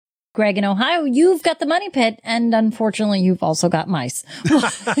Greg in Ohio, you've got the money pit, and unfortunately, you've also got mice.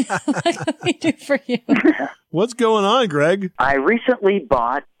 What can we do for you? What's going on, Greg? I recently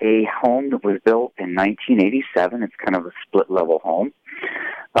bought a home that was built in 1987. It's kind of a split-level home.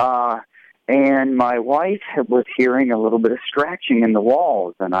 And my wife was hearing a little bit of scratching in the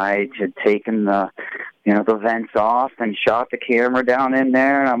walls, and I had taken the vents off and shot the camera down in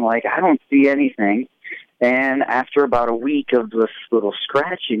there, and I'm like, I don't see anything. And after about a week of this little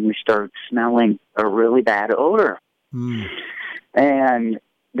scratching, we started smelling a really bad odor. And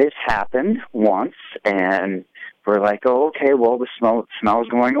this happened once, and we're like, oh, okay, well, the smell's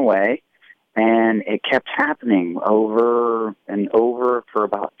going away. And it kept happening over and over for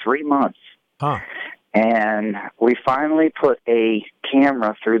about 3 months. Huh. And we finally put a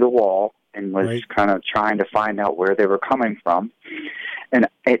camera through the wall and was kind of trying to find out where they were coming from. And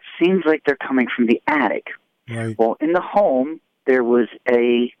it seems like they're coming from the attic. Right. Well, in the home, there was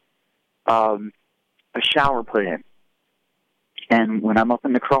a shower put in. And when I'm up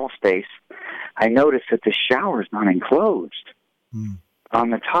in the crawl space, I noticed that the shower's not enclosed on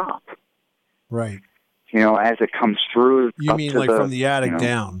the top. Right. As it comes through. You mean like from the attic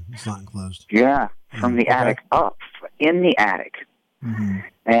down? It's not enclosed. Yeah, from the attic up, in the attic. Mm-hmm.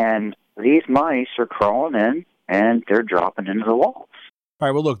 And these mice are crawling in, and they're dropping into the walls. All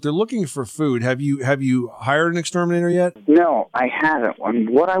right, well, look, they're looking for food. Have you hired an exterminator yet? No, I haven't.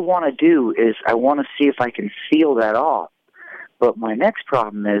 And what I want to do is I want to see if I can seal that off. But my next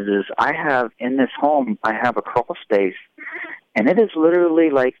problem is I have, in this home, I have a crawl space, and it is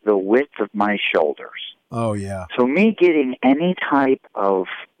literally like the width of my shoulders. Oh, yeah. So me getting any type of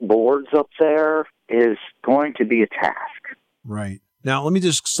boards up there is going to be a task. Right. Now, let me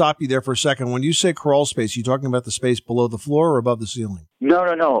just stop you there for a second. When you say crawl space, you talking about the space below the floor or above the ceiling? No,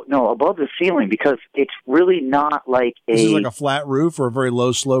 above the ceiling, because it's really not like This is like a flat roof or a very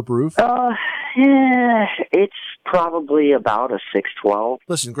low slope roof? It's probably about a 612.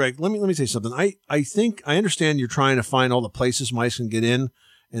 Listen, Greg, let me say something. I think I understand you're trying to find all the places mice can get in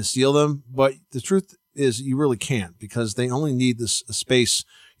and steal them, but the truth is you really can't, because they only need this space,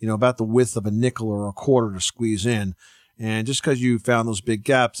 about the width of a nickel or a quarter to squeeze in. And just because you found those big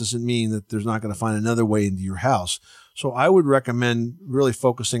gaps doesn't mean that there's not going to find another way into your house. So I would recommend really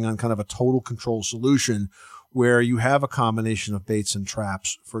focusing on kind of a total control solution where you have a combination of baits and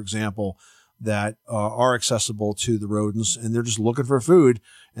traps, for example, that are accessible to the rodents, and they're just looking for food,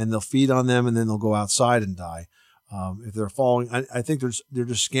 and they'll feed on them, and then they'll go outside and die. If they're falling, I think they're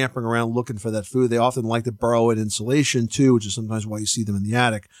just scampering around looking for that food. They often like to burrow in insulation too, which is sometimes why you see them in the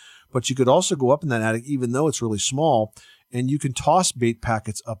attic. But you could also go up in that attic, even though it's really small, and you can toss bait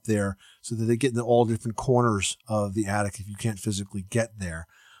packets up there so that they get into all different corners of the attic if you can't physically get there.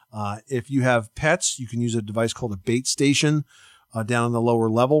 If you have pets, you can use a device called a bait station down on the lower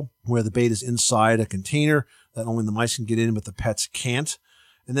level, where the bait is inside a container that only the mice can get in, but the pets can't.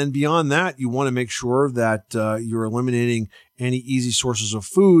 And then beyond that, you want to make sure that you're eliminating any easy sources of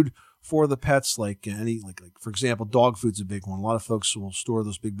food for the pets, like for example, dog food's a big one. A lot of folks will store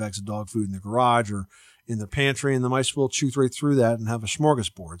those big bags of dog food in their garage or in their pantry, and the mice will chew right through that and have a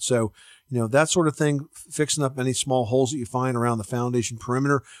smorgasbord. So, that sort of thing, fixing up any small holes that you find around the foundation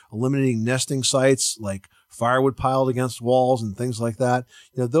perimeter, eliminating nesting sites like firewood piled against walls and things like that.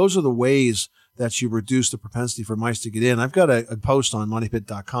 Those are the ways that you reduce the propensity for mice to get in. I've got a post on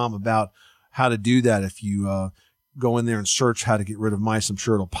moneypit.com about how to do that. If you go in there and search how to get rid of mice, I'm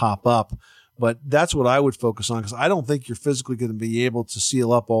sure it'll pop up. But that's what I would focus on, because I don't think you're physically going to be able to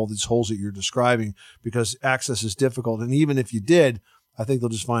seal up all these holes that you're describing, because access is difficult. And even if you did, I think they'll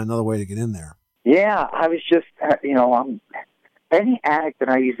just find another way to get in there. Yeah, I was just, any attic that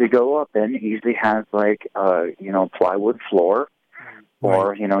I usually go up in usually has like, plywood floor,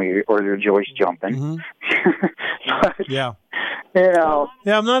 or, or your joist jumping. But, yeah. Yeah,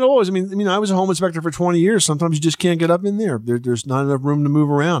 I'm not always. I was a home inspector for 20 years. Sometimes you just can't get up in there. There's not enough room to move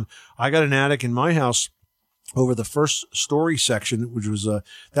around. I got an attic in my house over the first story section, which was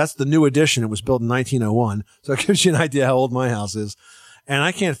that's the new addition. It was built in 1901. So it gives you an idea how old my house is. And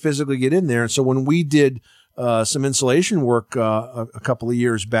I can't physically get in there. And so when we did some insulation work a couple of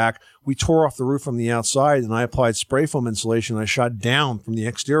years back, we tore off the roof from the outside, and I applied spray foam insulation. I shot down from the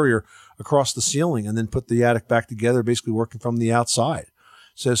exterior across the ceiling and then put the attic back together, basically working from the outside.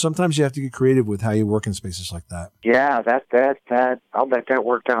 So sometimes you have to get creative with how you work in spaces like that. Yeah, that I'll bet that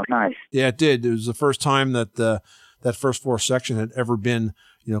worked out nice. Yeah, it did. It was the first time that that first floor section had ever been,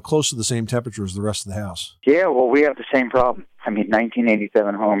 close to the same temperature as the rest of the house. Yeah, well, we have the same problem.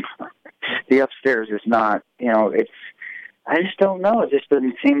 1987 home. The upstairs is not, I just don't know. It just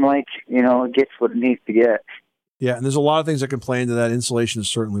doesn't seem like, it gets what it needs to get. Yeah, and there's a lot of things that can play into that. Insulation is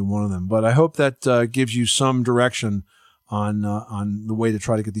certainly one of them. But I hope that gives you some direction on the way to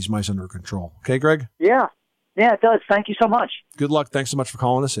try to get these mice under control. Okay, Greg? Yeah, it does. Thank you so much. Good luck. Thanks so much for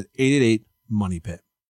calling us at 888-MONEY-PIT.